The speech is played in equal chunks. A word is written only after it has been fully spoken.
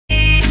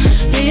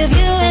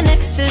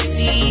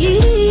ecstasy.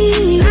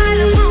 Yeah,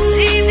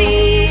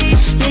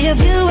 you're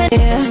viewing.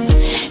 Yeah,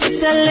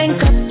 it's a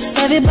link up.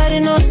 Everybody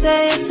knows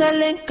that it's a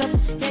link up.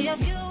 Yeah, you're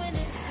viewing.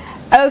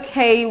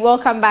 Okay,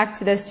 welcome back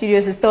to the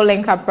studios. It's still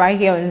link up right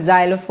here on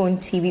Zylofone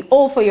TV,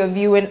 all for your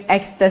viewing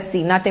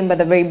ecstasy, nothing but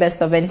the very best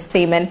of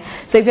entertainment.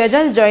 So if you're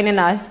just joining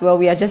us, well,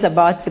 we are just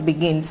about to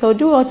begin. So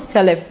do what to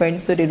tell a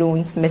friend so they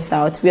don't miss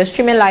out. We are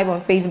streaming live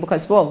on Facebook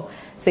as well.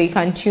 So you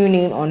can tune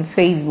in on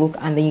Facebook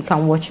and then you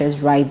can watch us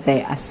right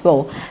there as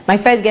well. My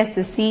first guest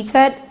is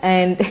seated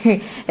and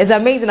it's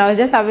amazing. I was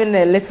just having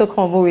a little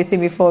convo with him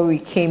before we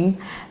came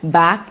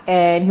back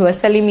and he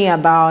was telling me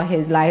about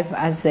his life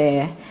as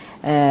a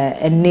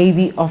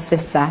Navy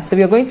officer. So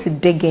we are going to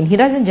dig in. He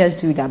doesn't just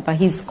do that, but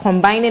he's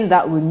combining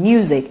that with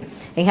music.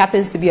 And he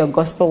happens to be a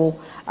gospel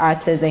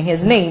artist, and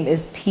his name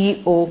is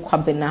P.O.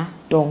 Kwabena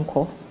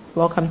Donkor.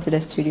 Welcome to the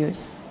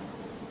studios.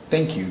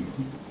 Thank you.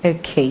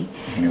 Okay.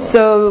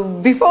 So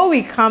before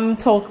we come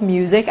talk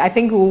music, I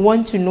think we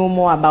want to know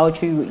more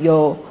about you,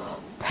 your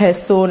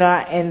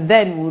persona, and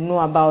then we'll know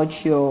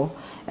about your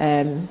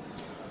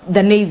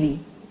the Navy.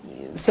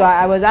 So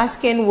I was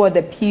asking what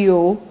the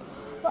P.O.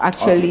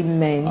 actually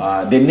meant.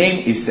 The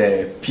name is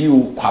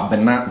P.O.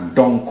 Kwabena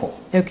Donkor.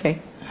 Okay.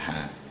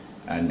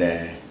 And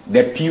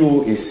the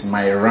P.O. is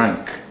my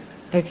rank.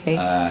 Okay.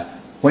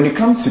 When you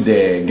come to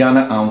the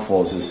Ghana Armed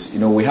Forces,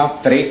 you know, we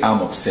have 3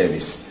 arms of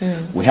service.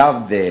 We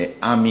have the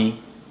Army,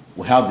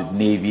 we have the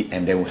Navy,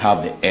 and then we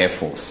have the Air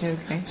Force.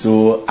 Okay.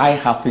 So I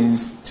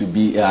happens to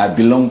be, I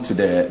belong to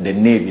the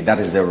Navy, that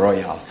is the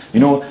Royals. You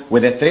know,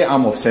 with the 3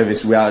 arms of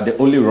service, we are the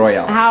only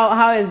Royals.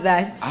 How is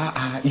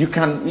that? You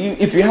can,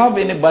 if you have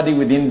anybody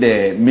within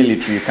the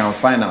military, you can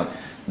find out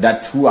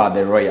that who are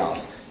the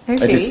Royals.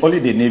 Okay. It is only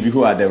the Navy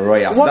who are the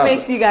Royals. What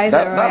makes you guys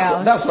the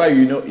Royals? That's why,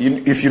 you know,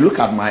 if you look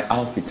at my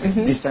outfits,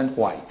 decent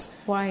white.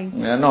 White.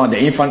 No, the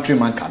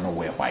infantryman cannot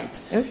wear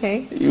white.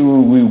 Okay.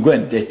 You will go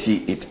and dirty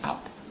it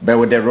up. But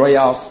with the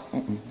Royals...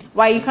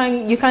 Why, you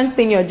can't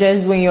stain your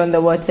dress when you're on the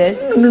waters?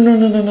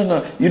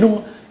 No. You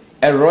know,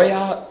 a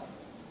royal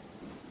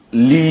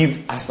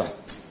live as a...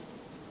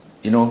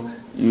 You know,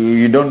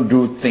 you don't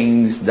do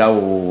things that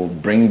will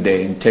bring the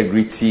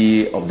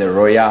integrity of the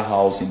royal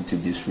house into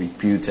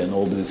disrepute and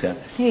all those.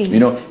 Hey. You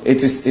know,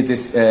 it is.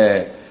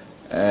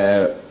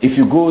 If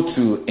you go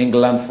to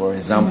England, for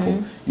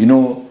example, you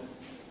know,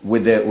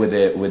 with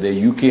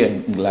the UK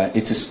and England,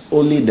 it is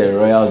only the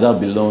royals that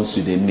belongs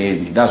to the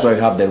Navy. That's why we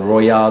have the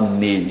Royal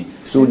Navy.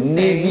 So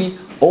Navy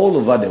all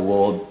over the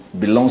world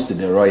belongs to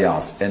the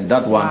royals, and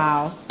that one.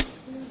 Wow.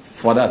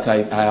 For that,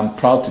 I am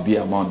proud to be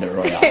among the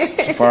royals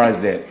as far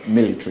as the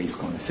military is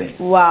concerned.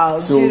 Wow,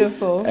 so,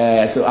 beautiful.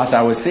 So as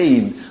I was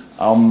saying,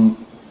 and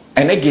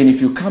again, if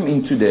you come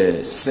into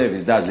the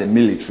service, that's the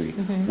military,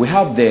 we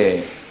have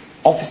the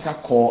officer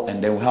corps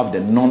and then we have the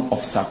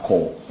non-officer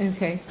corps.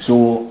 Okay.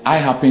 So I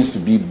happens to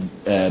be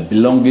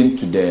belonging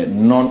to the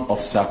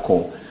non-officer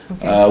corps.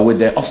 Okay. With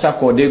the officer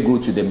corps, they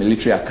go to the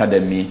military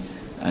academy,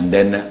 and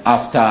then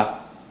after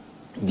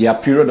their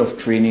period of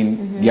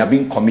training, they are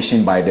being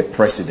commissioned by the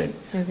president.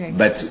 Okay.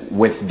 But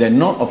with the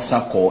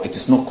non-officer corps, it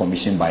is not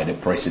commissioned by the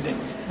president.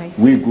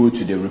 We go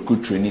to the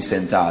recruit training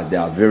center, as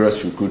there are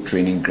various recruit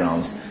training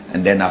grounds,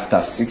 and then after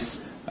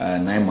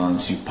 6-9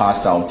 months, you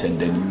pass out and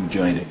then you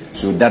join it.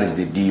 So that is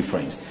the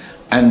difference.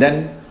 And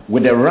then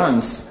with the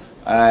ranks,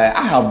 I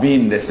have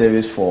been in the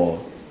service for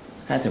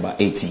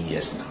about 18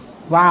 years now.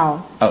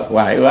 Wow. Oh,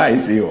 why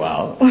is it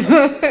wow?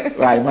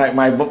 Why,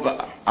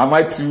 am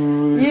I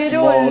too you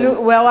small? Don't look,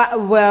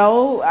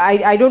 well,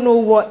 I don't know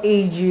what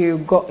age you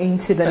got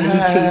into the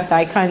military, so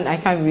I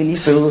can't really.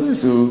 So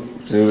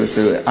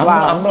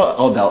I'm not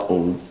all that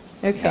old.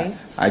 Okay. Yeah.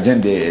 I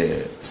joined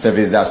the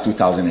service, that's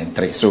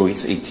 2003, so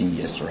it's 18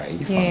 years, right?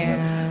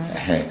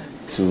 Yeah.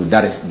 So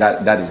that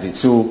is it.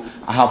 So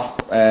I have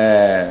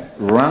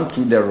run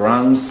through the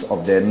ranks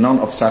of the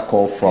non-officer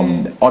corps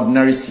from the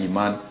ordinary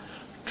seaman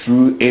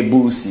through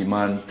able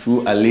seaman,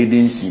 through a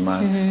leading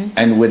seaman,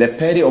 and with a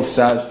petty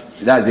officer.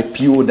 That's a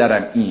PO that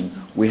I'm in.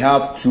 We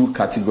have 2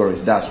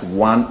 categories. That's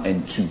 1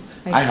 and 2.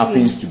 I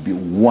happens to be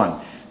 1.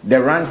 The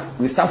ranks,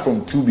 we start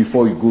from 2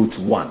 before we go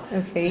to 1.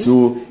 Okay.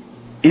 So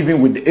even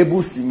with the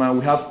able seaman,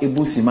 we have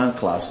able seaman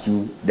class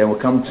 2. Then we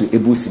come to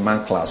able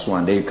seaman class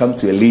 1. Then you come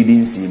to a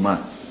leading seaman.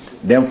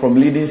 Then from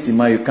leading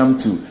seaman, you come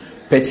to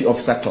petty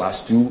officer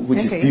class 2,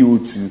 which is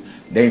PO2.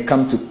 Then you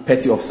come to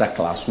petty officer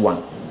class 1,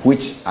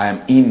 which I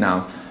am in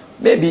now.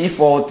 Maybe if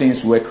all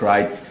things work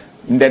right,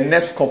 in the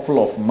next couple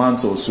of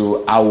months or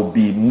so, I will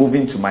be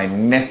moving to my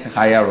next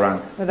higher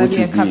rank, which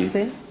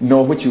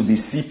will be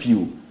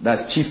CPO.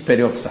 That's Chief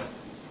Petty Officer.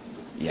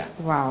 Yeah.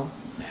 Wow.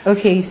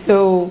 Okay,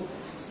 so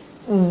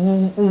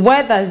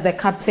where does the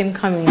captain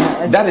come in?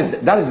 That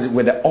is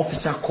with the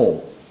officer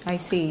corps. I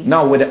see.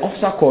 Now with the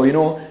officer corps, you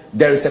know,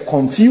 there is a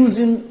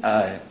confusing.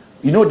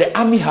 You know, the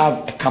army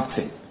have a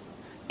captain,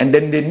 and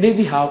then the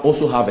navy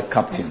also have a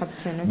captain.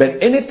 Okay.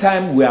 But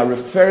anytime we are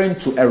referring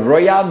to a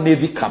Royal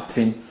Navy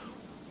captain,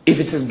 if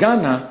it is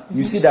Ghana,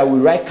 you see that we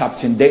write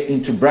captain, then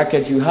into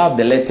bracket you have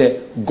the letter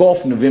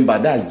Golf November,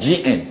 that's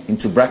GN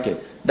into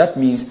bracket. That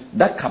means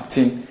that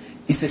captain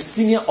is a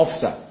senior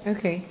officer.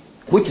 Okay.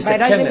 Which is but a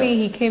that colonel. doesn't mean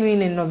he came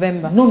in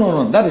November.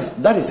 No. That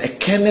is a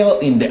colonel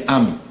in the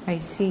army. I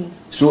see.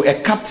 So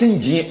a captain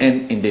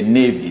GN in the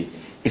navy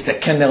is a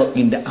colonel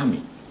in the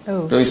army.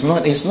 Oh. So it's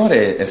not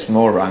a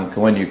small rank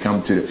when you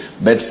come to.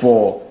 But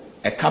for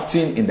a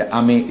captain in the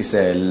army is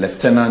a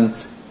lieutenant.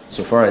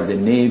 So far as the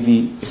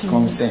navy is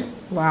concerned.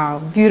 Wow,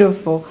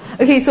 beautiful.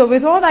 Okay, so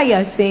with all that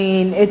you're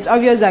saying, it's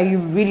obvious that you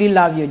really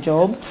love your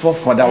job. For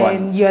that one.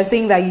 And you're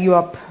saying that you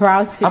are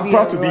proud to I'm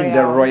proud to be in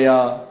the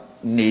Royal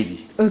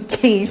Navy.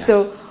 Okay, yeah.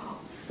 So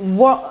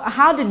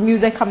how did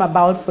music come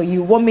about for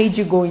you? What made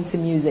you go into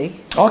music?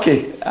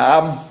 Okay,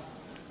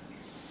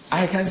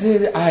 I can say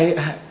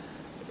that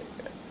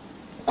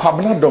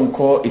Kwabena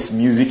Donkor is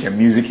music and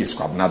music is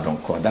Kwabena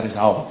Donkor. That is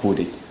how I put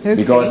it. Okay.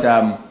 Because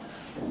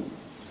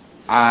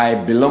I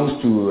belongs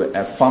to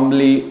a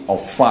family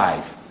of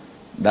 5.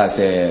 That's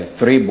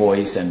 3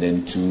 boys and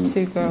then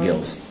 2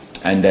 girls.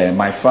 And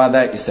my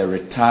father is a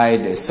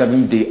retired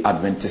Seventh-day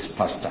Adventist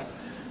pastor.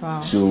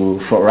 Wow. So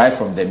right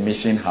from the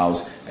mission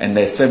house and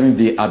the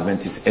Seventh-day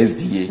Adventist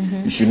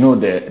SDA, you should know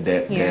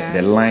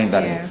the line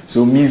that. Yeah.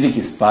 So music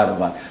is part of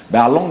that.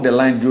 But along the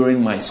line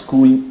during my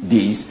school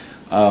days,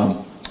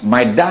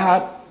 my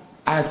dad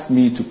asked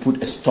me to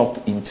put a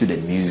stop into the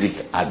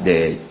music at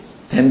the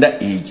tender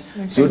age,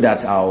 so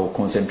that I'll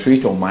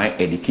concentrate on my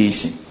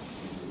education.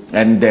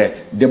 And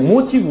the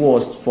motive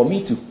was for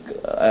me to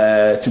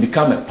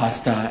become a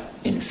pastor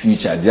in the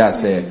future.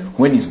 Just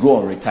when he's go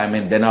on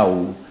retirement, then I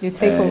will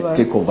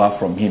take over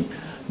from him.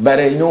 But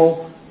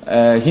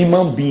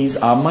human beings,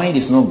 our mind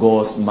is not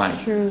God's mind.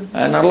 True.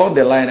 And along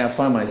the line, I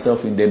find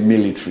myself in the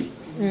military.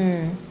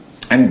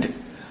 And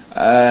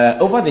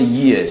over the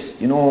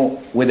years,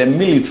 with the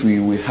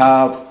military,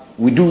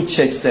 we do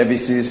church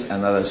services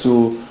and others.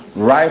 So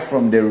right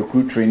from the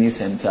recruit training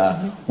center,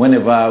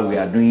 whenever we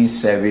are doing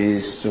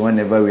service,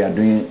 whenever we are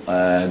doing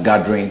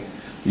gathering,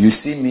 you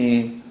see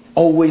me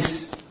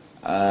always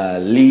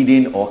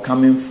leading or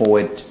coming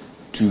forward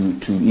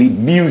to lead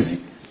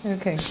music.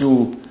 Okay.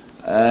 So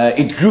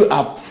it grew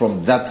up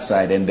from that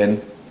side, and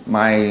then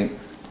I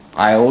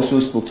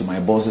also spoke to my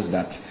bosses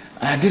that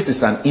this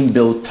is an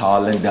inbuilt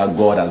talent that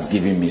God has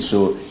given me.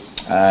 So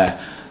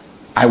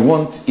I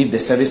want, if the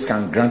service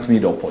can grant me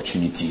the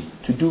opportunity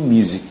to do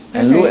music.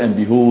 And lo and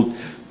behold,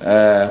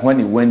 when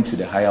it went to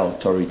the higher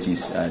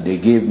authorities, they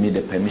gave me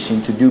the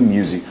permission to do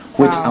music,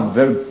 which I'm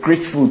very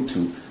grateful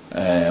to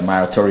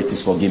my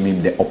authorities for giving me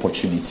the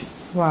opportunity.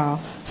 Wow.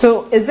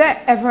 So is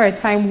there ever a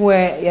time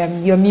where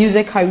your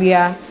music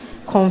career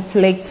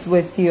conflicts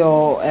with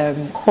your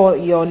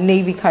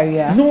Navy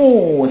career?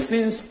 No,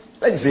 since,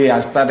 let's say, I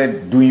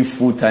started doing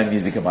full-time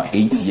music about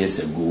 8 years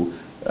ago,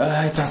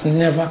 it has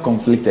never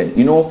conflicted.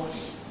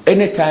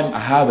 Anytime I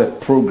have a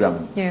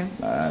program,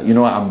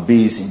 I'm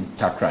based in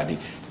Takrady.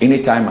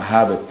 Anytime I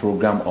have a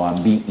program or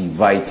I'm being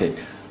invited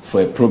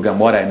for a program,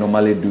 what I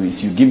normally do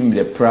is you give me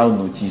the prior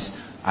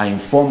notice. I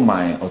inform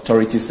my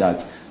authorities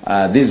that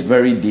this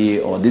very day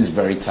or this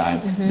very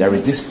time, there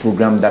is this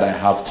program that I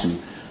have to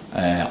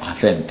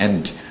attend.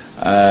 And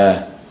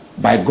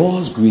by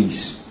God's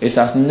grace, it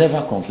has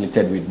never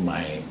conflicted with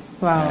my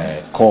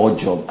core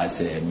job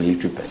as a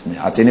military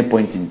personnel. At any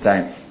point in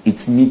time,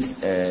 it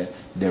meets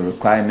the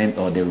requirement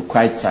or the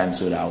required time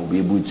so that I will be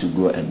able to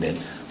go and then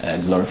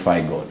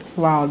glorify God.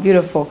 Wow,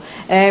 beautiful.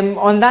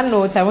 On that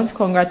note, I want to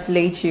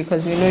congratulate you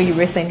because we know you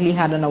recently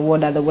had an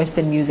award at the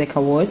Western Music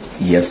Awards.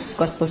 Yes.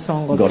 Gospel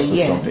Song of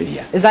the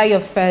Year. Is that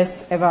your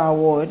first ever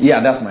award? Yeah,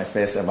 that's my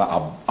first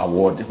ever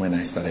award when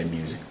I started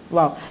music.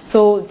 Wow.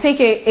 So take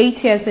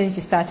 8 years since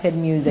you started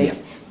music.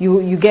 Yeah.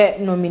 You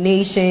get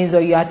nominations or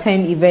you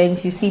attend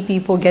events, you see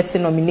people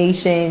getting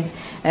nominations,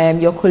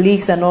 your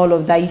colleagues and all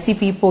of that, you see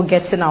people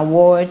getting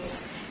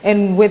awards.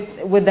 And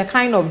with the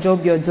kind of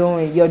job you're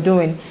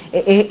doing,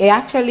 it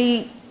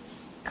actually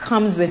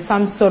comes with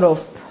some sort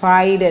of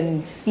pride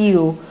and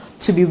feel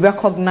to be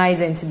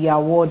recognized and to be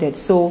awarded.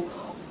 So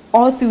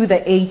all through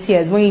the 8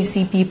 years, when you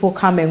see people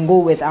come and go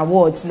with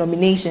awards,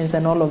 nominations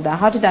and all of that,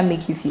 how did that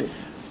make you feel?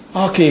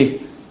 Okay,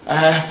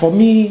 for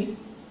me,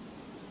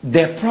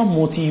 the proud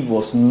motive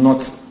was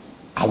not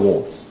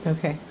awards.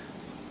 Okay.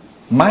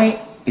 Mine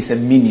is a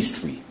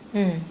ministry.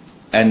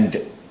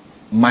 And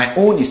my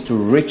own is to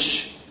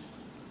reach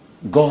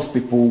God's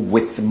people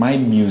with my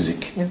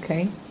music.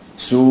 Okay.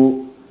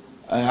 So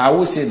I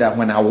will say that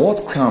when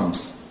award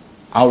comes,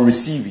 I'll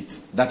receive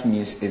it. That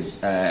means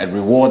it's a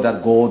reward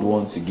that God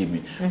wants to give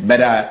me.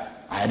 But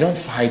I don't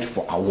fight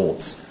for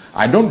awards.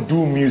 I don't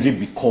do music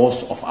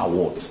because of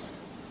awards,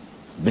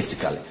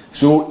 basically.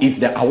 So if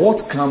the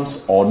award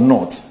comes or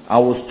not, I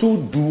will still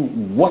do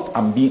what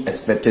I'm being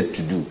expected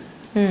to do.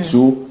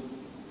 So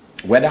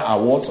whether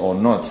awards or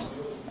not,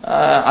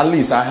 at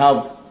least I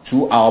have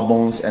 2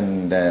 albums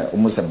and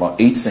almost about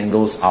 8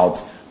 singles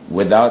out.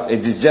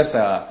 It is just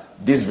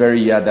this very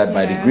year that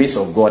by the grace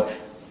of God,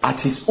 at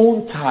his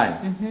own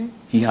time,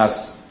 he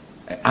has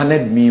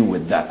honored me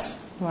with that.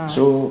 Wow.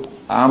 So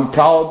I'm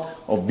proud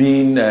of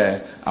being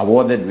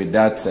awarded with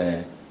that,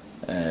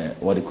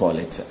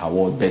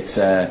 award, but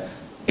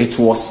it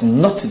was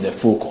not the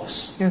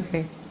focus.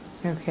 Okay.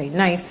 Okay,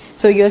 nice.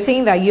 So you're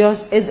saying that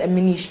yours is a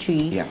ministry,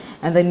 Yeah.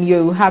 and then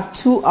you have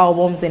 2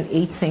 albums and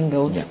 8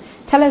 singles. Yeah.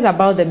 Tell us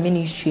about the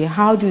ministry.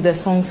 How do the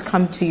songs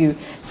come to you?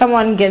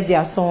 Someone gets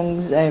their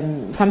songs,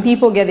 some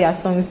people get their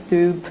songs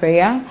through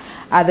prayer.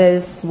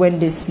 Others, when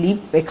they sleep,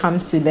 it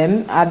comes to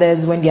them.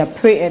 Others, when they are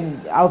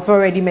praying. I've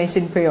already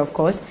mentioned prayer, of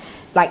course.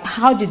 Like,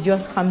 how did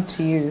yours come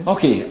to you?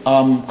 Okay,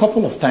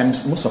 couple of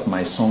times, most of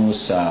my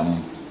songs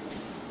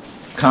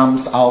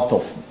comes out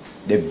of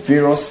the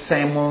various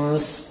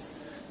sermons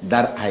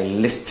that I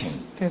listen.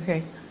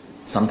 Okay.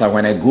 Sometimes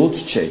when I go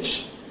to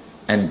church,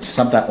 and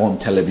sometimes on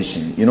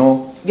television, you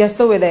know. You're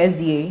still with the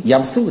SDA? Yeah,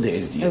 I'm still with the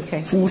SDA.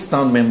 Okay. Full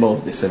stand member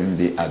of the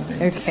Seventh-day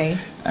Adventists. Okay.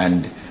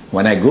 And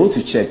when I go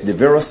to church, the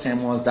various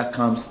sermons that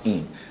comes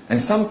in, and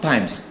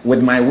sometimes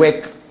with my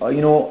work, you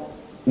know,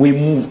 we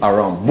move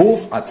around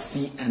both at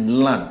sea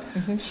and land.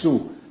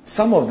 So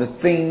some of the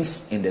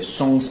things in the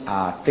songs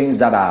are things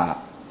that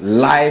are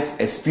life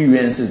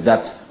experiences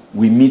that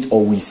we meet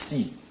or we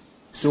see.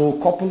 So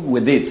coupled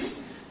with it,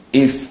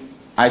 if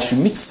I should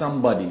meet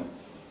somebody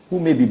who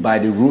may be by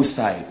the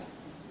roadside,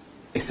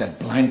 is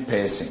a blind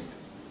person,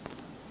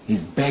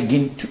 he's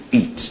begging to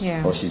eat,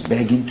 or she's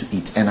begging to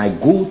eat, and I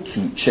go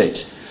to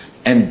church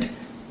and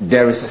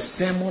there is a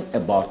sermon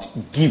about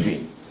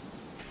giving.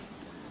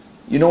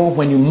 You know,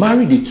 when you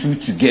marry the two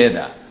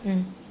together,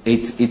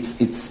 it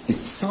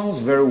sounds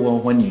very well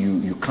when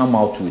you come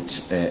out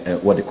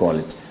with what they call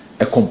it,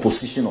 a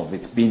composition of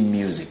it being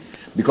music,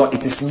 because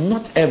it is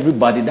not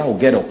everybody that will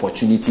get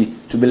opportunity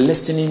to be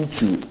listening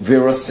to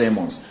various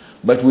sermons.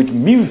 But with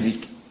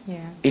music,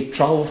 it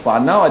travels far.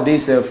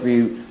 Nowadays, if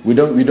we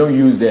don't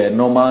use the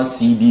normal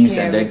CDs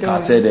and then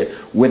cassette.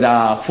 With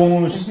our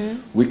phones,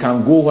 we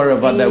can go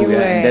wherever that we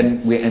are, and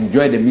then we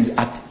enjoy the music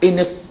at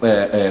any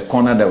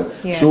corner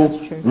that we. So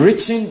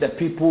reaching the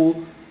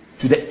people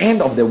to the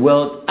end of the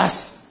world,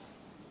 as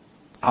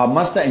our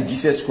Master and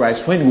Jesus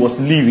Christ, when he was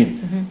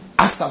leaving,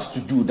 asked us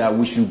to do that.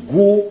 We should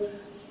go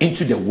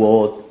into the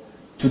world,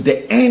 to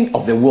the end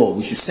of the world.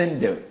 We should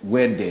send the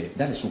word there.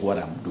 That is what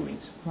I'm doing.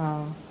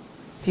 Wow.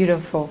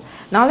 Beautiful.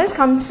 Now let's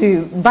come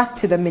back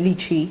to the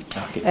military.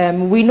 Okay.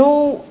 We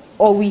know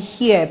or we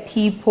hear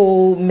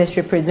people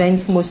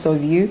misrepresent most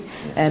of you,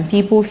 and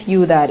people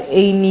feel that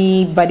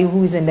anybody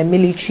who's in the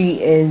military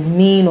is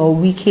mean or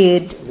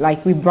wicked,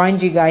 like we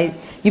brand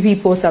you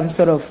people some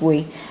sort of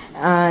way.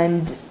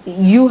 And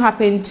you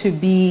happen to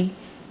be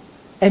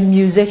a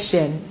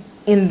musician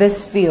in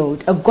this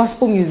field, a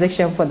gospel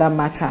musician for that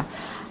matter.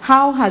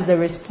 How has the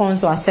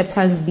response or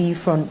acceptance been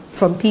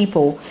from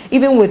people,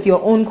 even with your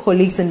own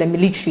colleagues in the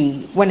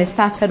military? When it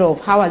started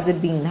off, how has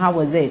it been? How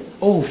was it?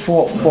 Oh,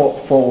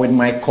 for with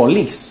my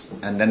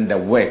colleagues and then the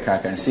work, I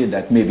can say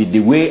that maybe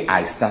the way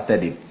I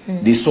started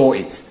it, they saw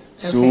it.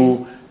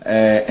 So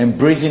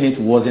embracing it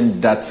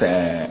wasn't that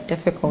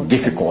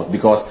difficult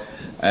because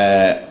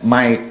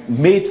my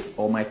mates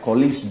or my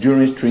colleagues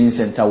during training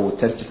center will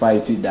testify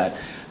to that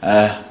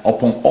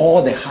upon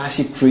all the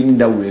hardship training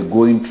that we were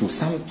going through,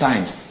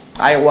 sometimes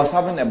I was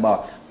having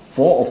about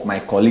 4 of my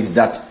colleagues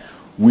that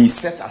we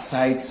set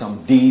aside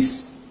some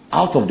days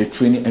out of the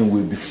training and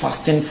we'll be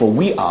fasting for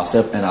we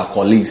ourselves and our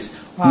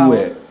colleagues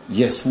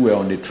who were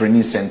on the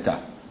training center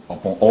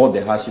upon all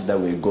the hardship that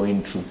we were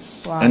going through.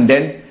 And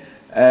then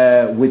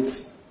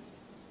with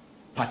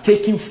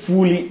partaking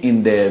fully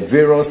in the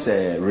various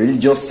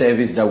religious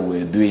service that we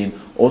were doing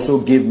also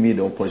gave me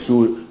the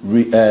opportunity.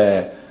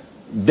 So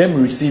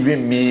them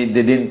receiving me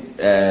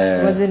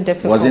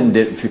wasn't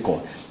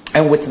difficult.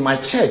 And with my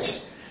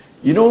church,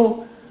 you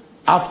know,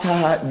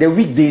 after the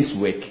weekdays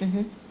work,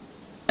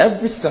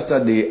 every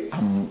Saturday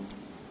I'm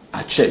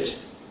at church,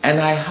 and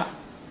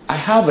I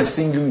have a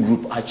singing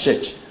group at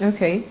church.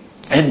 Okay.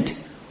 And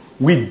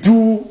we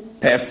do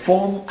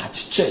perform at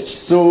church.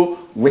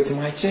 So with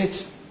my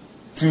church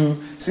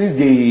too, since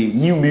they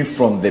knew me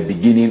from the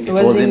beginning, it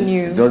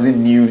wasn't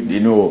new. You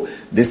know,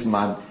 this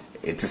man,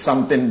 it's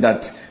something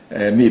that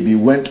maybe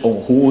went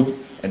on hold,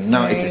 and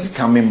now it is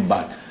coming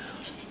back.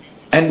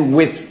 And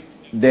with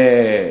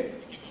the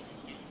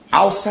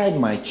outside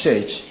my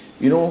church,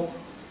 you know,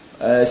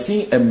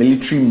 seeing a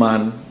military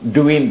man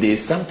doing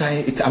this,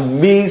 sometimes it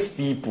amazes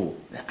people.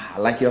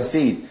 Like you're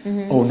saying,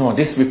 oh no,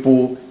 these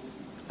people,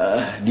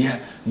 no,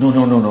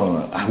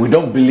 we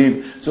don't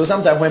believe. So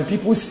sometimes when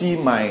people see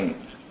my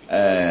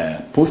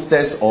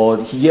posters or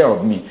hear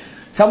of me,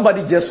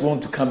 somebody just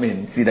want to come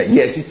and see that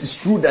yes, it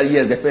is true that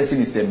yes, the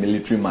person is a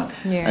military man.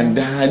 And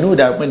I know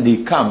that when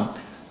they come,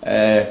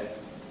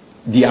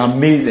 they are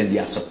amazed and they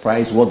are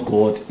surprised what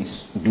God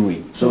is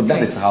doing. So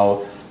that is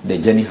how the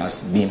journey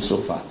has been so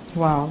far.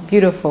 Wow,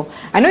 beautiful.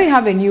 I know you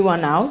have a new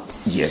one out.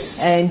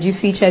 Yes. And you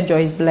featured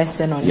Joyce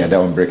Blessing on it. Yeah, that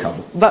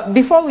Unbreakable. But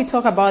before we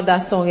talk about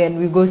that song and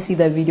we go see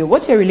the video,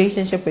 what's your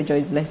relationship with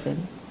Joyce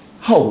Blessing?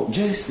 Oh,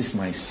 Joyce is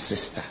my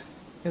sister.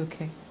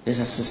 Okay.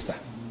 Just a sister.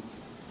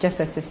 Just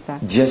a sister?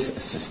 Just a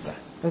sister.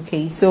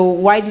 Okay, so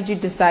why did you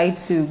decide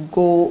to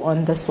go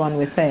on this one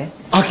with her?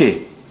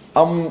 Okay.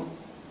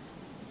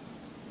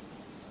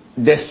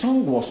 The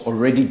song was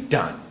already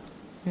done.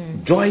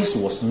 Joyce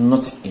was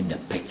not in the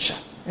picture.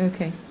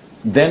 Okay.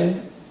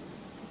 Then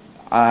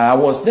I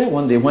was there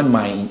one day when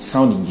my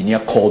sound engineer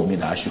called me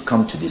that I should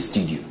come to the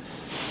studio.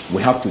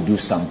 We have to do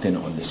something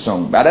on the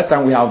song. By that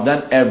time, we have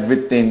done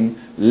everything,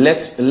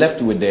 left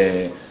with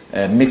the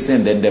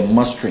mixing, then the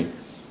mastering.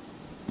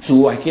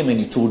 So I came and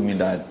he told me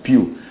that,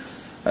 Pew,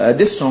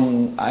 this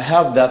song, I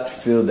have that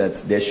feel that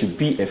there should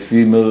be a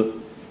female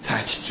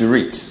touch to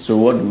it. So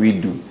what do we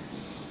do?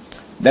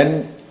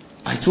 Then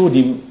I told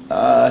him,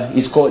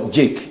 he's called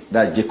Jake,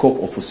 that's Jacob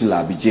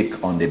Ofusula, be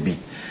Jake on the beat.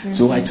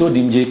 So I told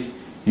him, Jake,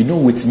 you know,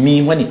 with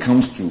me, when it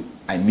comes to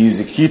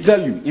music, he'll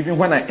tell you, even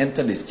when I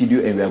enter the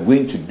studio and we are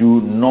going to do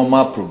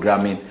normal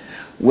programming,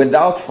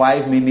 without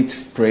 5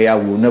 minutes prayer,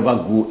 we'll never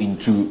go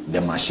into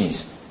the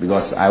machines.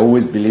 Because I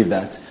always believe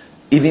that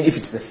even if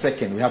it's a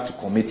second, we have to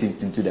commit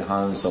it into the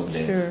hands of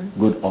the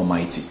good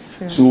Almighty.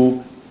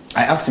 So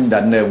I asked him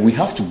that we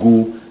have to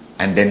go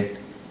and then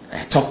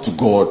talk to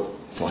God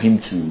for him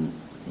to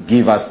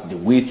give us the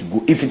way to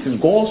go. If it is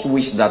God's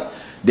wish that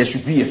there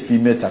should be a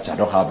female touch, I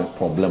don't have a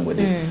problem with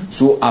it.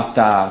 So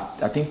after,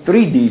 I think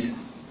 3 days,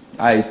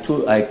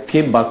 I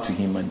came back to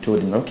him and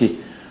told him, okay,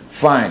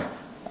 fine.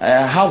 I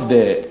have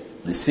the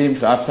same,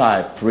 after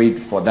I prayed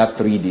for that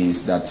 3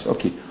 days, that,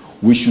 okay,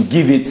 we should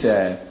give it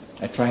a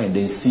try and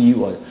then see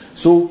what.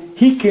 So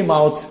he came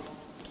out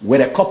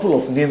with a couple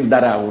of names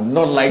that I would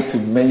not like to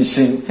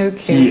mention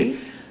here.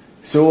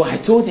 So I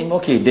told him,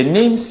 okay, the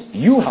names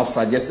you have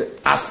suggested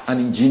as an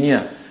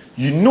engineer,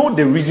 you know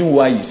the reason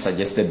why you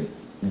suggested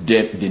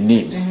the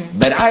names.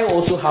 But I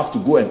also have to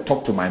go and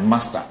talk to my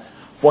master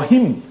for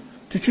him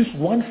to choose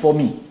one for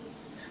me.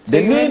 So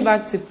you went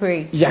back to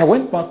pray? Yeah, I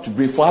went back to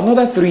pray for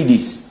another 3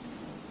 days.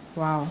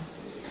 Wow.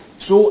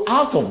 So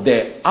out on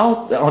the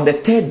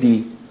 3rd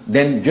day,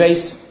 then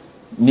Joyce's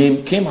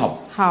name came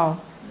up. How?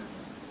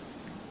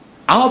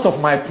 Out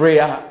of my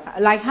prayer.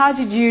 Like, how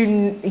did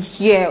you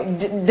hear?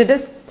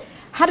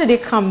 How did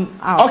it come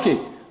out? Okay,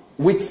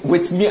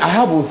 with me, I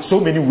have so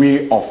many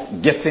ways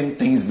of getting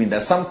things being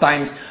that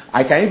sometimes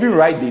I can even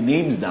write the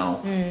names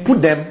down,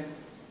 put them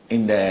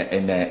in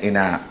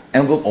an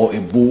envelope or a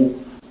bowl,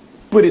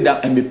 put it down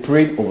and be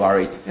praying over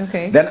it.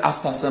 Okay. Then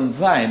after some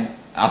time,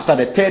 after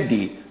the 3rd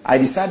day, I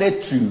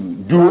decided to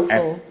do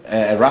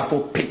a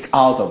raffle pick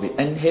out of it,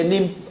 and her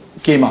name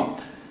came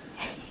up.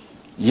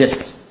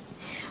 Yes.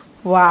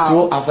 Wow.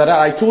 So after that,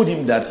 I told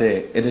him that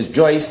it is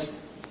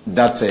Joyce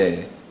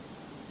that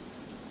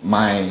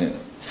my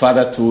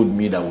father told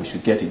me that we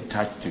should get in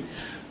touch to,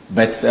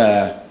 but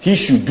he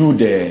should do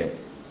the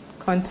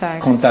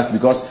contact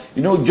because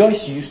you know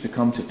Joyce used to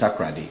come to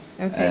Takrady,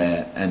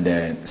 and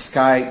the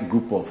Sky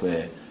group of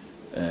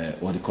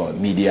what do you call it,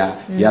 media.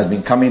 He has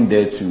been coming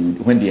there to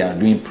when they are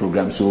doing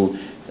programs, so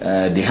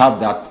they have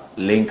that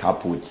link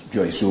up with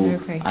Joyce. So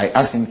I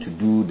asked him to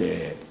do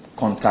the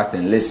contact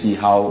and let's see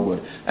how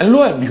good. And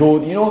lo and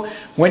behold, you know,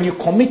 when you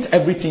commit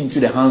everything to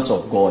the hands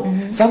of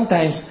God,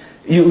 sometimes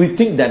you will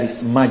think that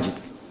it's magic,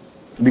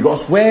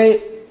 because where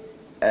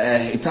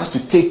it has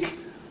to take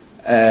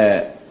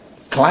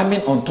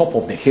climbing on top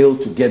of the hill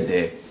to get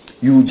there,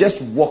 you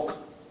just walk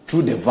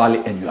through the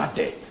valley and you are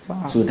there.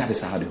 Wow. So that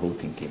is how the whole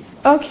thing came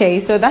about. Okay,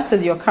 so that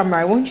is your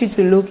camera. I want you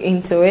to look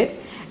into it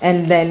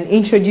and then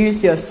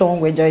introduce your song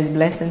with Joy's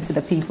Blessing to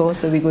the people.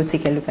 So we go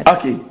take a look at it.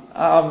 Okay,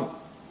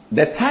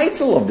 the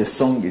title of the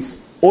song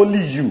is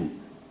Only You.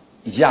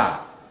 Yah.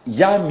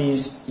 Yah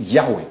means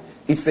Yahweh.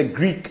 It's a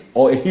Greek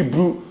or a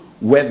Hebrew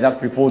word that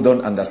people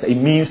don't understand.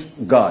 It means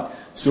God.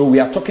 So we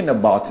are talking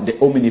about the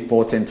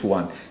omnipotent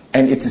one.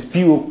 And it is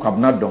P.O.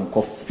 Kwabena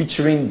Donkor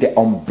featuring the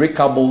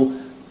unbreakable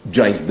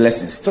Joy's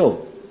Blessing.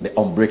 Still the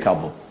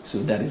unbreakable. So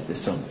that is the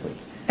song for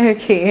you.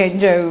 Okay,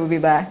 enjoy. We'll be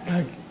back.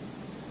 Okay.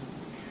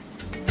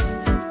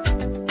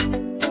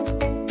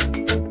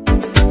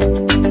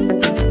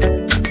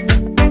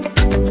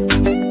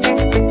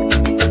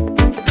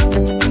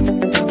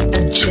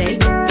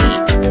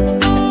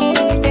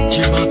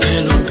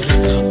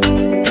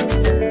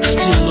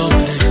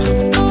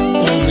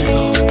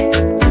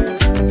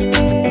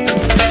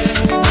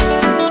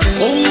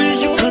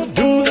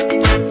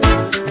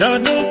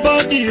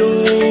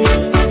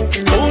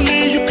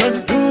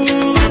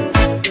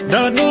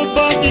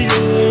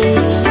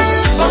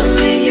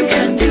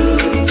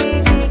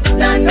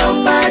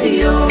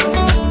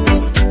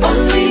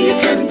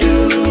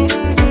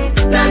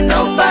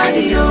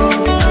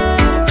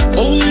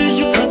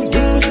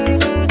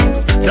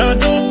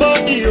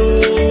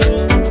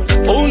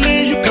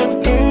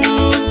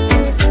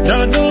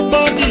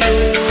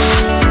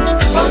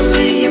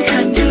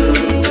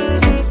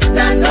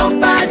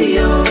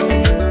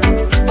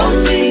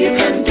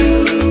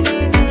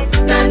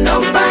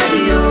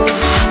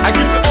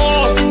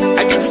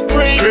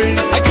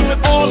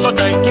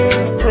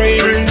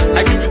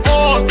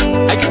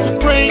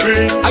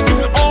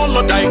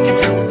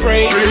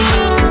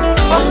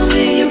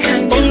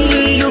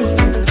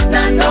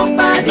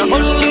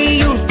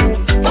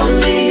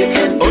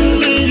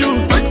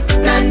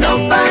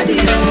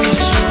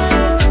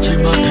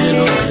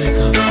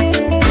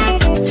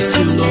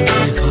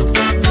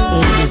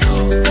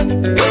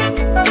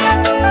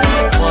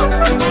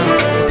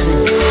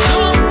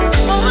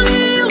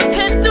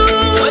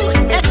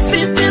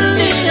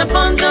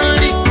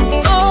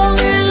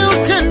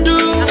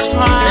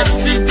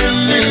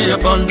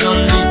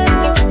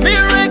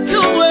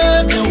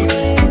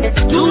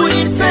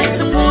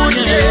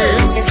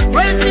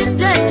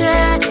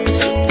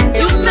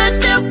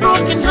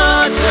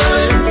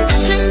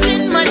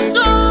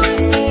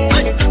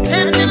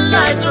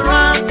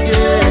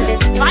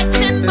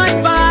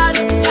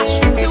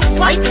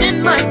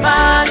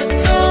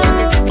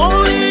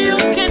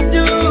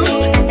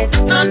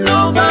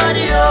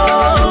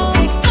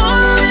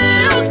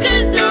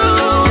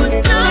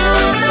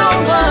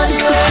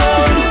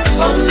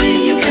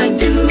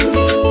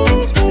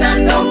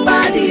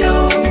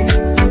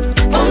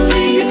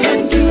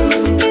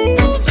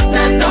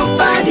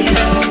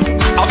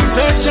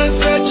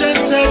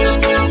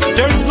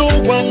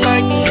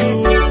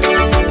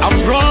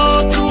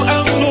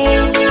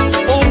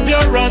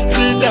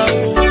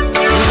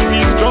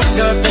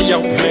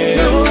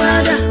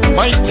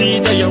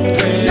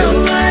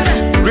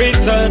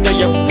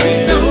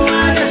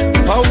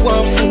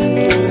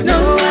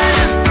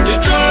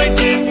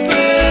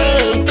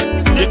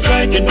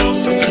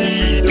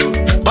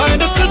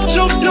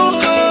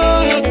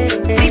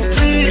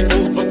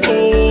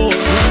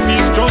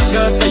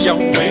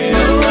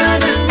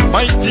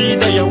 mighty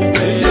than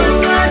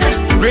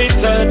Yahweh,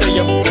 greater than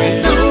Yahweh,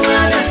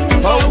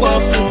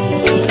 powerful.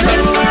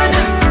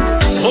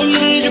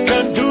 Only you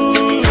can do,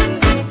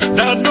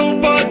 not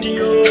nobody.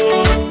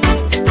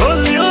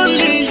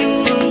 Only you,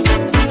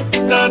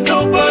 not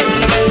nobody.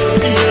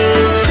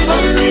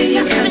 Only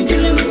you can do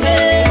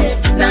it,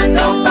 not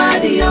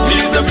nobody.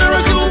 He's the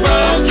miracle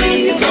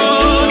working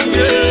God,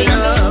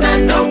 Not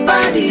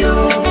nobody.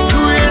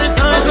 Great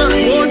signs and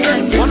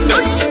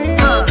wonders,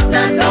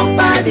 Not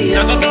nobody.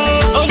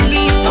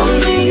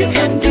 only you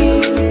can do,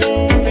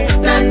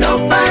 not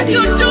nobody.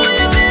 you do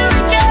it,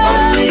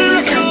 Only you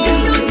can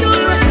do,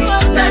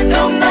 not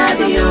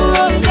nobody.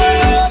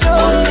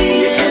 Only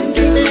you can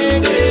do,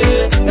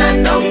 not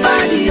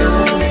nobody.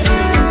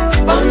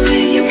 Only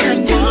you can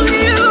do,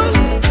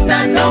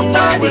 not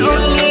nobody.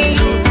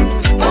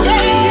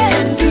 Only you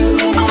can do,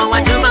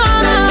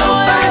 not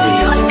nobody.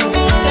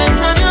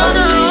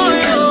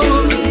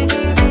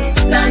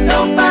 Not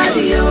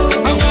nobody.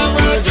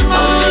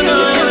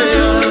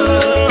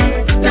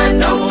 Not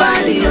nobody.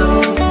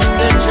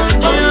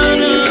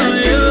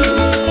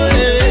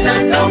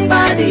 Not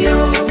nobody.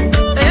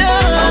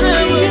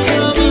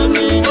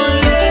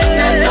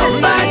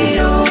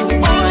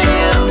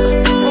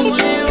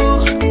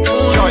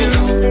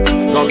 Joyce,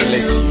 God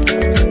bless you.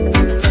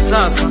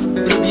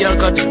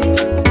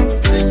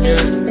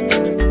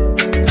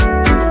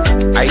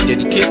 I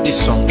dedicate this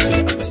song to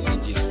the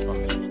messages from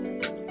me.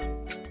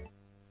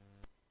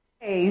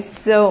 Okay,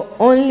 so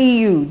Only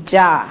You,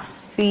 Ja,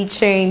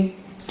 featuring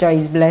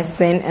Joyce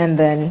Blessing, and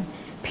then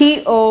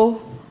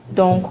P.O.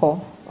 Donkor.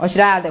 Or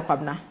should I add the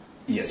Kwabena?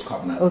 Yes,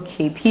 Kwabena.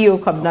 Okay, P.O.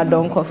 Kwabena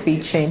Donkor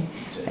featuring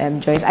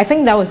Joyce. I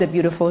think that was a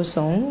beautiful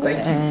song. Thank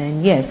you.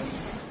 And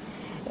yes,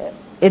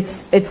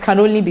 it can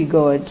only be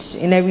God.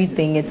 In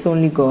everything, it's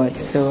only God.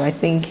 Yes. So I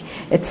think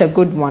it's a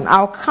good one.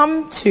 I'll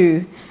come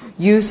to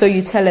you so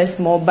you tell us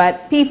more.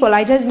 But people,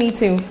 I just need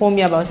to inform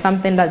you about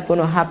something that's going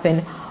to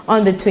happen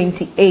on the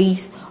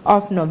 28th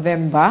of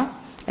November.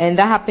 And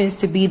that happens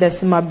to be the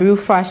Simabru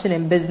Fashion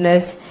and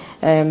Business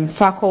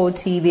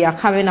faculty. They are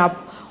coming up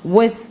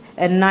with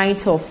a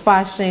night of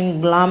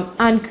fashion, glam,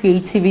 and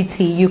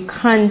creativity. You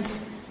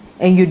can't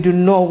and you do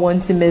not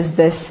want to miss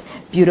this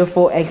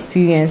beautiful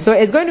experience. So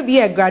it's going to be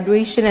a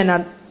graduation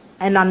and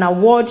an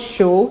award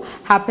show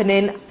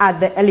happening at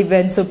the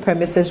Elevento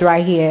premises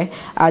right here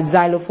at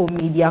Zylofone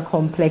Media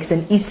Complex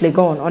in East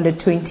Legon on the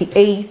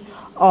 28th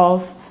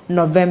of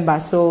November.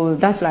 So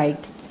that's like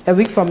a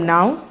week from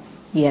now.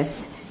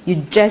 Yes. You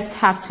just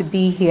have to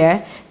be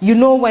here. You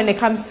know, when it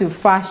comes to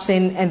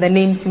fashion and the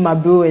name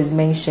Simabru is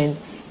mentioned,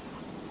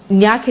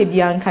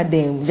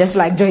 just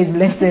like Joyce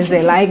Blessing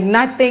said, like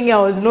nothing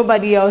else,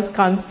 nobody else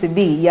comes to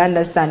be. You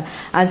understand?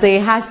 And so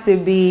it has to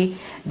be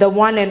the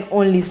one and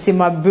only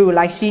Simabru.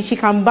 Like she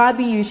can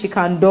Barbie you, she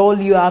can doll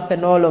you up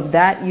and all of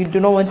that. You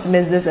do not want to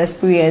miss this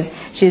experience.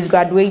 She's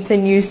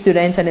graduating new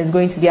students and it's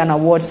going to be an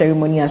award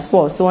ceremony as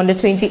well. So on the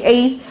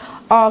 28th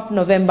of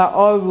November,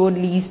 all road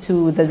leads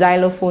to the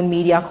Zylofone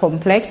Media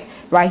Complex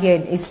right here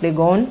in East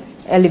Legon.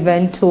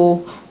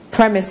 Elevento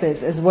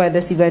premises is where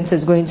this event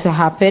is going to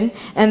happen,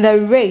 and the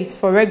rate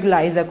for regular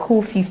is a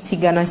cool 50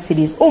 Ghana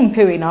cedis.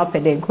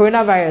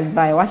 Coronavirus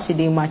by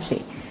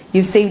Washington.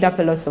 You've saved up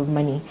a lot of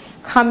money.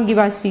 Come give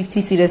us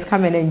 50 cedis.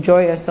 Come and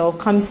enjoy yourself.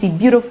 Come see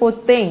beautiful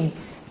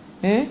things.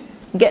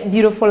 Get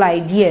beautiful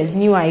ideas,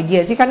 new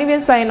ideas. You can even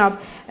sign up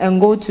and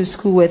go to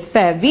school with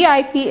her.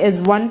 VIP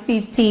is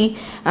 150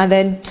 and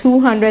then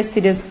 200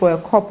 cedis for a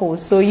couple.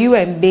 So you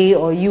and Bay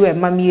or you and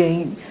Mommy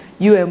and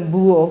you and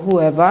Boo or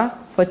whoever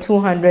for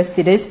 200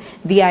 cedis.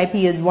 VIP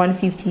is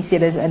 150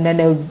 cedis, and then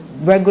a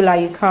regular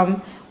you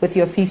come with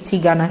your 50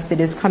 Ghana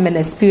cedis. Come and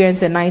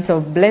experience a night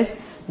of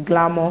bliss,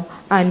 glamour,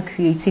 and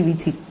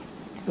creativity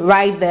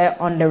right there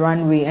on the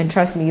runway, and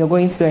trust me, you're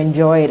going to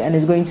enjoy it and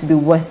it's going to be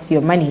worth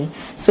your money.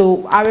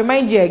 So I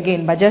remind you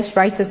again, but just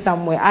write it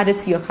somewhere, add it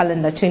to your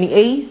calendar.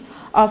 28th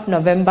of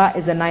November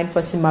is a night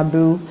for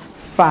Simabru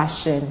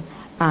Fashion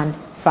and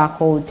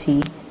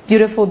Faculty.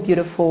 Beautiful,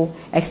 beautiful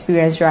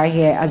experience right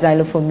here at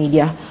Zylofone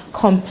Media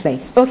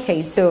Complex.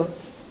 Okay, so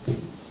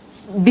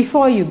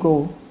before you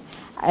go,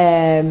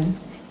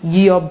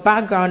 your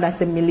background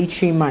as a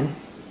military man.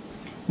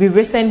 We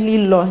recently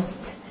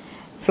lost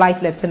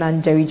Flight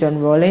Lieutenant Jerry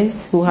John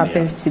Rawlings, who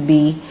happens to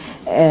be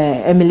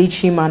a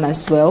military man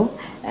as well,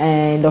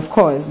 and of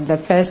course the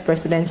first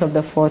president of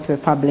the Fourth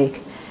Republic.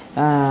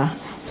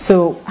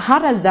 So how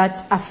does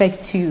that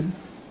affect you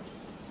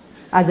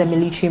as a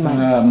military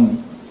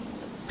man?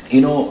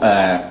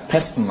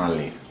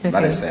 Personally,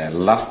 that is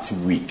last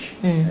week,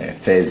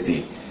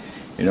 Thursday,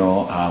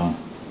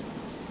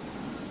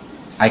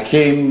 I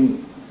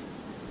came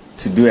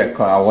to do a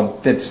call. I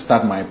wanted to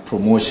start my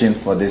promotion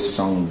for this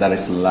song that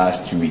is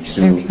last week.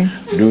 So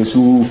those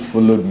who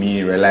followed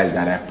me realized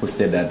that I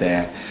posted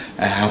that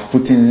I have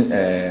put in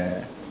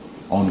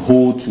on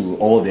hold to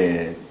all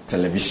the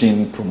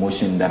television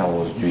promotion that I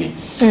was doing.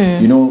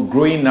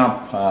 Growing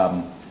up,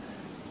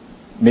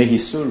 may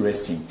his soul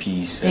rest in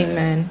peace.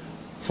 Amen.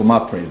 Former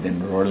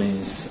President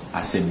Rawlings,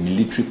 as a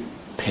military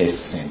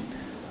person,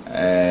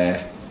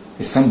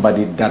 is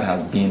somebody that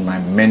has been my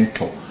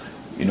mentor,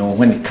 you know,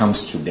 when it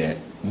comes to the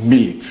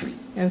military.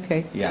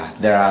 Okay. Yeah,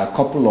 there are a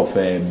couple of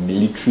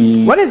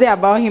military. What is it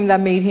about him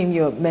that made him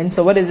your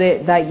mentor? What is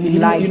it that you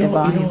liked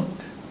about him?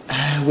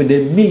 With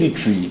the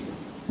military,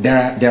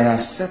 there are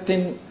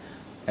certain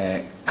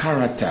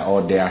character,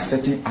 or there are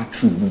certain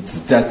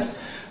attributes that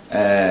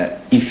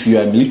if you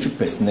are a military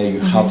personnel, you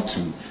have to.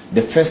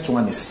 The first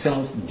one is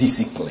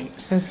self-discipline.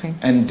 Okay.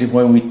 And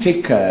when we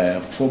take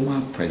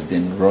former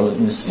President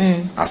Rawlings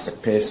as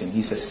a person,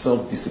 he's a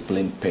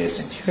self-disciplined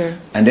person. Sure.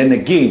 And then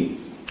again,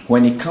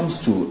 when it comes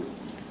to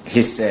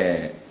his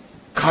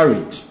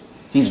courage,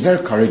 he's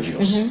very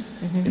courageous.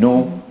 You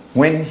know,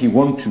 when he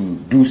wants to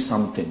do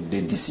something,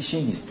 the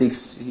decision he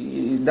takes,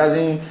 he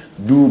doesn't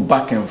do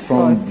back and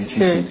front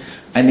decision. Sure.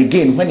 And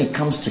again, when it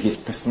comes to his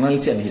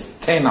personality and his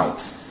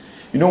turnout,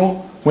 you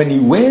know, when he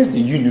wears the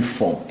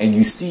uniform and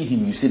you see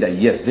him, you see that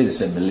yes,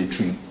 this is a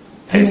military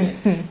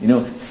person. You know,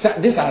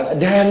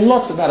 there are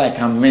lots that I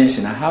can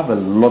mention. I have a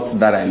lot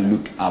that I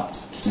look up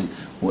to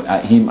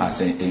him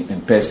as a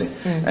person.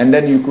 And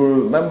then you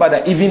could remember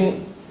that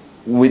even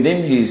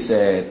within his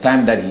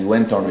time that he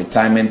went on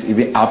retirement,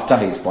 even after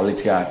his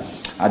political,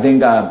 I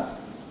think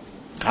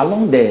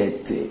along the,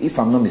 if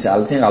I'm not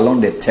mistaken, I think along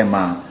the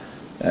Tema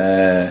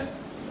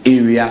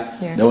area,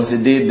 there was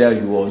a day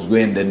that he was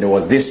going, then there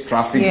was this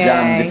traffic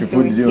jam, the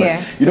people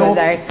didn't, you know,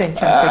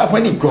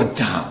 when he got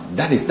down,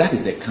 that is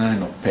the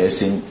kind of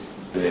person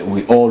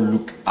we all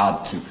look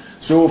up to.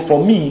 So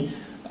for me,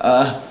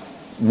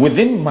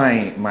 within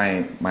my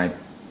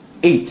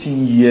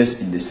 18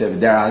 years in the service,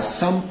 there are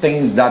some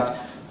things that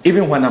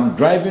even when I'm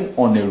driving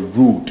on a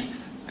road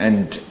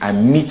and I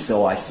meet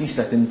or I see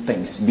certain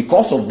things,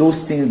 because of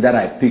those things that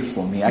I pick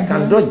from me, I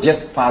cannot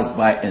just pass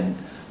by and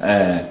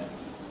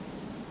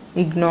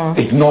ignore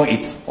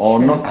it or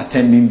not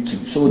attending to.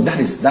 So that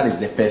is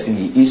the person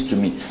he is to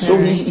me. So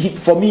he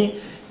for me,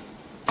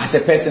 as a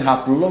person,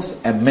 have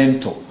lost a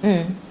mentor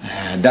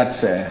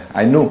that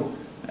I know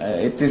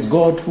it is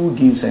God who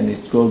gives and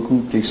it's God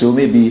who takes. So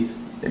maybe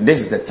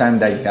this is the time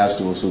that he has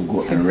to also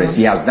go and rest.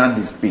 He has done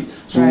his bit.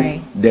 So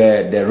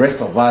the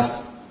rest of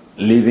us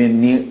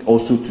living need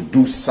also to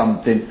do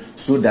something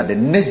so that the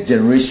next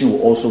generation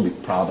will also be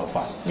proud of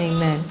us.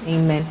 Amen.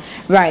 Amen.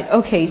 Right.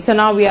 Okay. So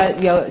now we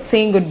are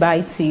saying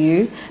goodbye to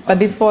you. But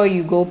before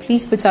you go,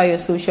 please put out your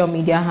social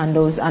media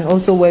handles and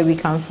also where we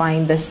can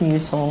find this new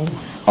song.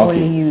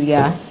 Only You.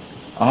 Yeah.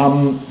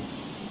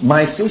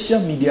 My social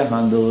media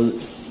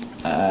handles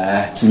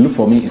to look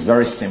for me is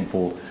very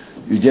simple.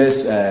 You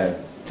just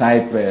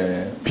type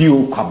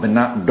P.O.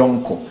 Kwabena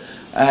Donkor.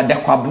 The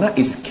Kwabena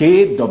is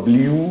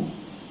Kwabena.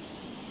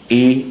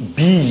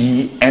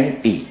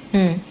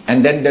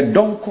 And then the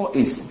Donkor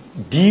is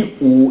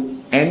Donkor.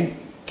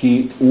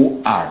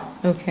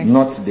 Okay.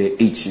 Not the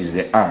H, is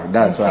the R.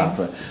 That's why I'm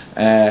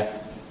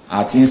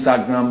at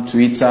Instagram,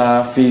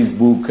 Twitter,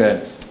 Facebook,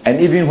 and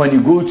even when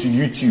you go to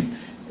YouTube,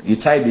 you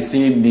type the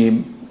same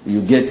name,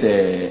 you get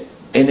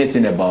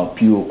anything about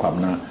P.O.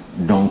 Kwabena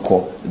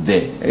Donkor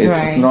there.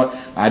 It's not,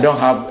 I don't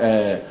have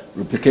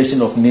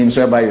replication of names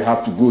whereby you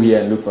have to go here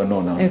and look for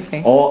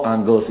all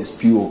angles is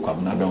P.O.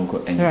 Kwabena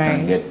Donkor, and you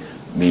can get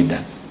me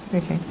that.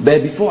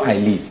 But before I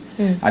leave,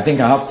 I think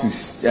I have to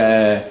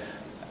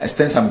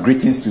extend some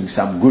greetings to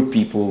some good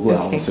people who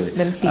are also.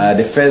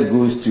 The first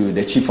goes to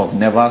the chief of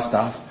naval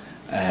staff,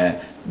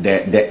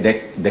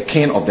 the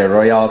king of the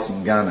royals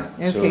in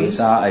Ghana.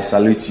 So I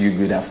salute you.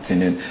 Good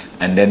afternoon.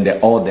 And then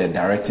all the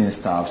directing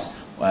staffs,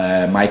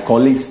 my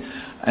colleagues,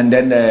 and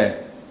then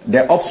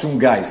the upstream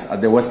guys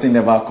at the Western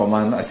Naval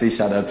Command. I say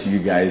shout out to you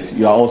guys.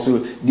 You are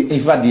also,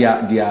 in fact, they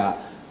are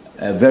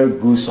very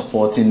good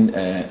supporting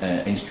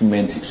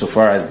instrument so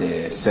far as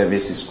the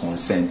service is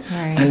concerned.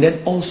 And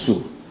then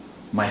also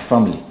my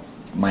family,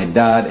 my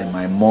dad and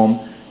my mom,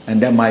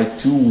 and then my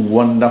two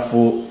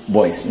wonderful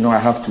boys. You know, I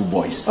have two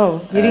boys.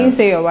 Oh, you didn't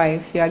say your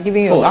wife. You are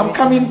giving your wife. I'm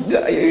coming.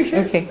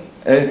 Okay.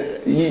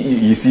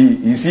 You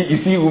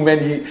see,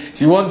 women.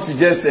 She wants to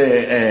just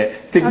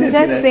take. I'm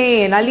just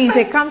saying. At least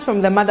it comes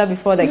from the mother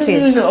before the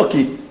kids. No.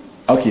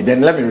 Okay.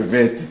 Then let me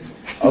revert it.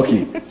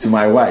 Okay, to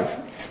my wife,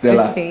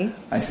 Stella.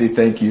 I say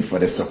thank you for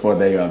the support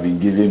that you have been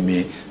giving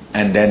me,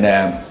 and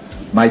then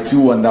my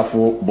two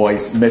wonderful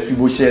boys,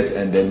 Mephibosheth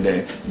and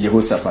then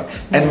Jehoshaphat,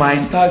 and my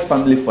entire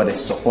family for the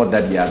support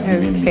that they have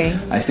given me.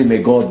 I say may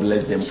God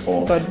bless them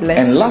all. God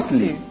bless. And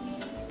lastly,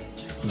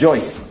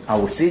 Joyce, I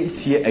will say it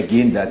here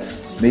again that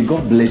may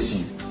God bless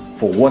you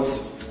for what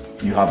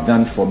you have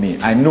done for me.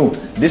 I know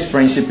this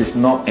friendship is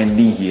not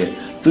ending here.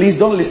 Please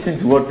don't listen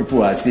to what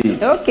people are saying.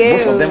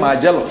 Most of them are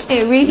jealous.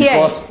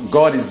 Because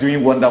God is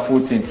doing wonderful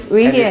things.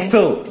 And it's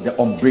still the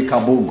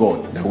unbreakable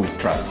God that we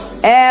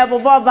trust.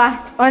 Baba,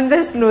 on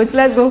this note,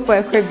 let's go for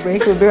a quick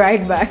break. We'll be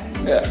right back.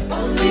 Yeah.